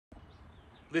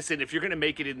Listen, if you're going to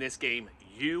make it in this game,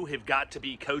 you have got to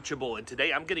be coachable. And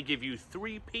today I'm going to give you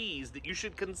 3 P's that you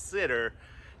should consider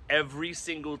every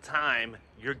single time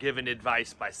you're given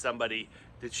advice by somebody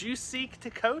that you seek to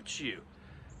coach you.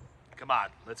 Come on,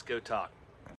 let's go talk.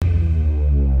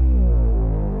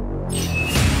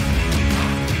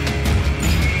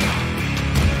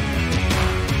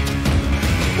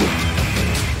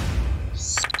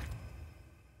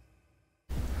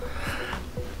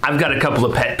 I've got a couple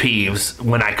of pet peeves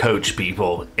when I coach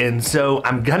people, and so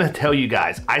I'm gonna tell you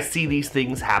guys, I see these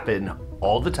things happen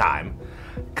all the time,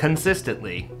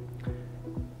 consistently,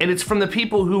 and it's from the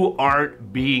people who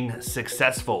aren't being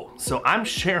successful. So I'm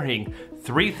sharing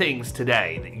 3 things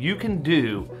today that you can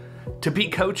do to be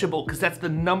coachable, because that's the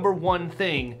 #1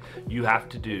 thing you have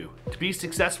to do to be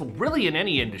successful really in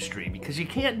any industry, because you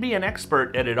can't be an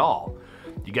expert at it all.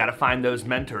 You got to find those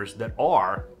mentors that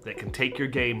can take your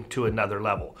game to another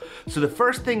level. So the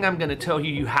first thing I'm going to tell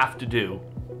you have to do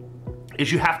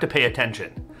is you have to pay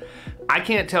attention. I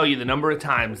can't tell you the number of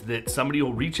times that somebody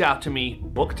will reach out to me,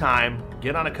 book time,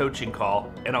 get on a coaching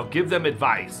call, and I'll give them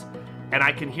advice, and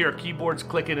I can hear keyboards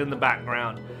clicking in the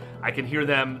background. I can hear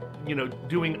them,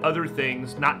 doing other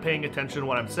things, not paying attention to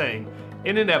what I'm saying,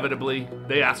 and inevitably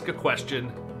they ask a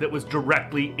question that was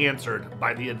directly answered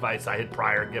by the advice I had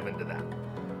prior given to them.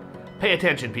 Pay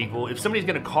attention, people. If somebody's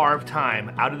going to carve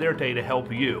time out of their day to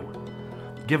help you,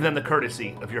 give them the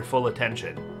courtesy of your full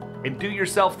attention. And do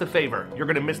yourself the favor. You're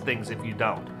going to miss things if you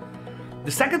don't.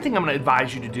 The second thing I'm going to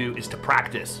advise you to do is to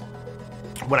practice.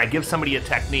 When I give somebody a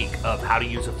technique of how to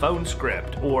use a phone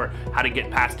script or how to get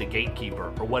past a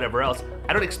gatekeeper or whatever else,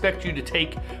 I don't expect you to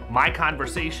take my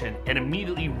conversation and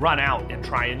immediately run out and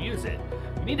try and use it.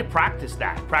 You need to practice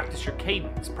that. Practice your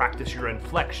cadence, practice your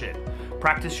inflection,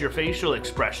 practice your facial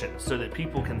expressions so that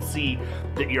people can see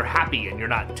that you're happy and you're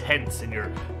not tense and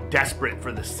you're desperate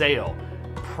for the sale.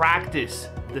 Practice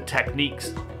the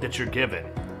techniques that you're given.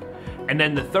 And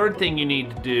then the third thing you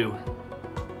need to do,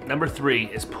 number 3,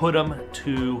 is put them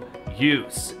to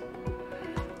use.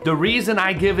 The reason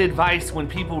I give advice when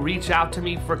people reach out to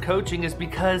me for coaching is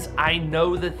because I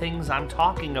know the things I'm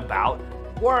talking about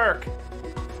work.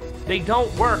 They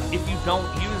don't work if you don't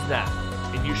use them.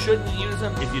 And you shouldn't use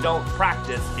them if you don't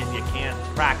practice, and you can't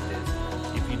practice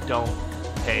if you don't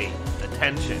pay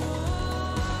attention.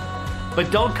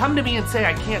 But don't come to me and say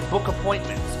I can't book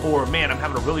appointments, or man, I'm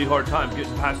having a really hard time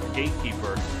getting past the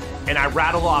gatekeeper, and I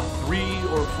rattle off 3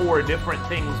 or 4 different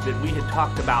things that we had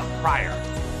talked about prior,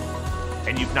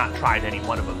 and you've not tried any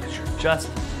one of them because you're just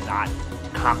not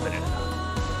confident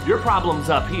enough. Your problem's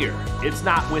up here. It's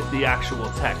not with the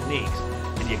actual techniques.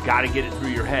 And you got to get it through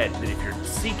your head that if you're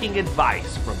seeking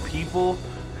advice from people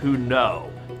who know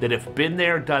that have been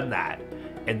there, done that,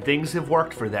 and things have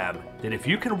worked for them, that if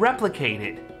you can replicate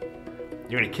it,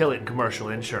 you're going to kill it in commercial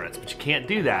insurance. But you can't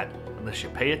do that unless you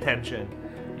pay attention,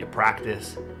 you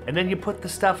practice, and then you put the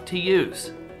stuff to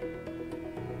use.